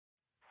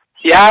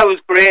Yeah, it was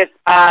great.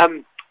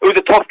 It was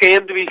a tough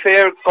game, to be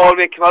fair.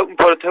 Galway came out and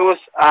put it to us.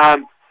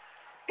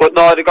 But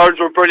no, the girls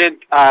were brilliant.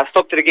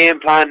 Stuck to the game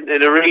plan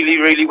in a really,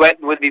 really wet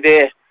and windy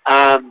day.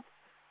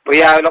 But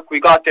yeah, look, we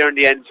got there in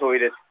the end, so we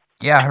did.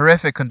 Yeah,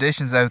 horrific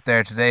conditions out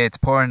there today. It's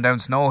pouring down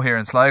snow here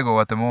in Sligo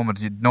at the moment.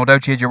 No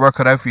doubt you had your work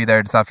cut out for you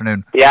there this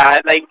afternoon. Yeah,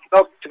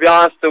 look, to be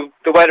honest,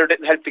 the weather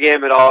didn't help the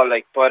game at all.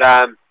 But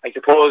I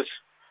suppose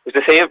it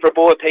was the same for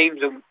both teams,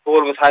 and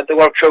both of us had to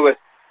work through it.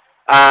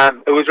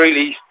 It was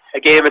really a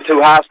game of two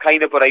halves,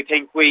 kind of, but I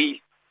think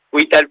we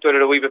dealt with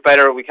it a wee bit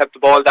better. We kept the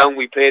ball down,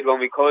 we played when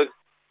we could,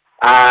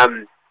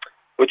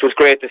 which was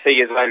great to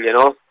see as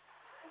well.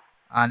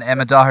 And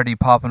Emma Doherty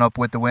popping up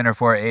with the winner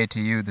for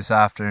ATU this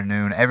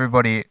afternoon.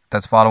 Everybody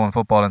that's following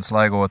football in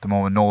Sligo at the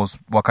moment knows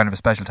what kind of a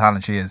special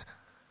talent she is.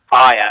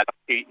 Oh yeah,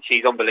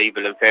 she's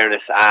unbelievable, in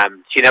fairness.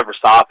 She never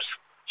stops.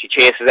 She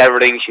chases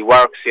everything, she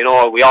works, we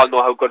all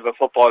know how good of a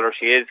footballer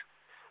she is.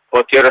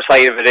 But the other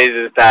side of it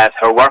is that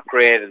her work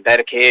rate and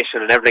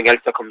dedication and everything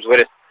else that comes with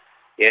it.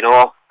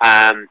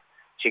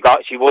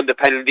 She won the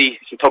penalty,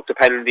 she took the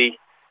penalty.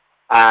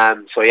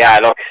 So yeah,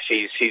 look,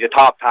 she's a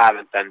top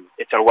talent, and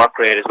it's her work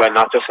rate as well,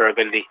 not just her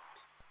ability.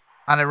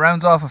 And it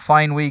rounds off a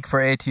fine week for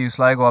ATU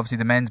Sligo. Obviously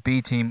the men's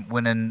B team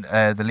winning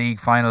the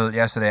league final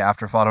yesterday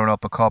after following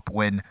up a cup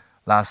win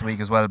last week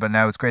as well. But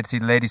now it's great to see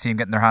the ladies team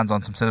getting their hands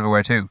on some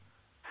silverware too.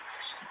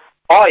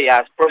 Oh yeah,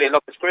 it's brilliant.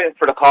 Look, it's great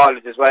for the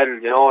college as well,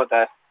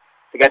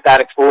 to get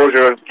that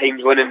exposure of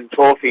teams winning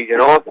trophies,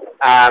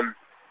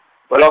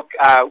 But look,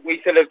 we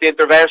still have the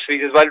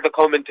interversities as well to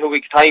come in 2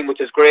 weeks' time, which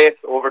is great,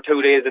 over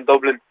 2 days in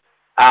Dublin.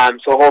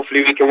 So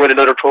hopefully we can win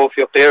another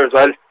trophy up there as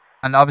well.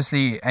 And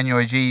obviously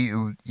NUIG,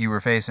 who you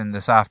were facing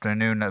this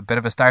afternoon, a bit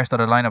of a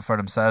star-studded lineup for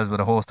themselves with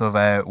a host of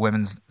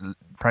women's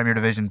Premier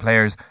Division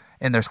players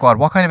in their squad.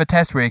 What kind of a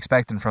test were you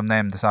expecting from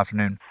them this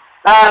afternoon?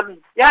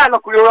 Yeah,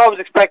 look, we were always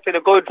expecting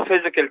a good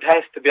physical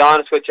test, to be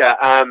honest with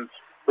you.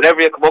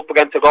 Whenever you come up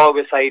against a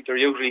Galway side, they're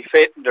usually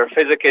fit and they're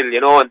physical,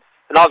 and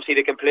obviously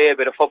they can play a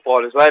bit of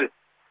football as well.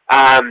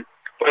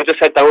 But I just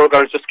said to our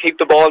girls, just keep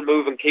the ball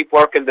moving, keep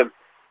working them.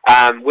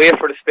 Wait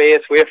for the space,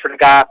 wait for the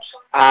gaps,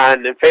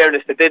 and in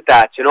fairness, they did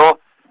that,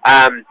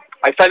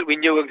 I felt we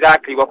knew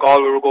exactly what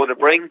Galway were going to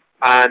bring,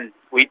 and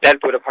we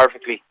dealt with it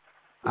perfectly.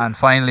 And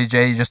finally,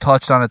 Jay, you just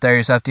touched on it there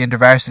yourself, the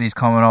intervarsity's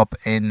coming up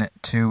in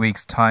 2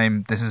 weeks'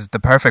 time. This is the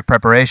perfect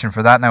preparation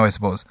for that now, I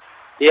suppose.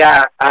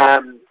 Yeah,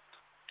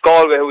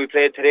 Galway, who we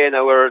played today,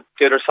 now we're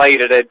the other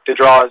side of the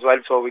draw as well,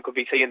 so we could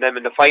be seeing them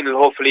in the final,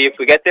 hopefully, if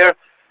we get there.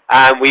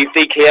 We've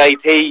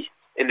DKIT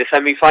in the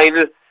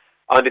semi-final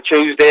on the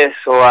Tuesday,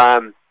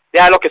 so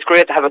yeah, look, it's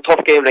great to have a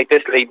tough game like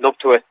this leading up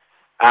to it.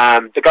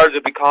 The girls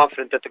will be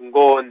confident that they can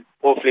go and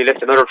hopefully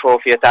lift another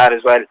trophy at that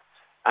as well,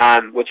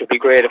 which would be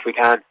great if we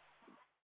can.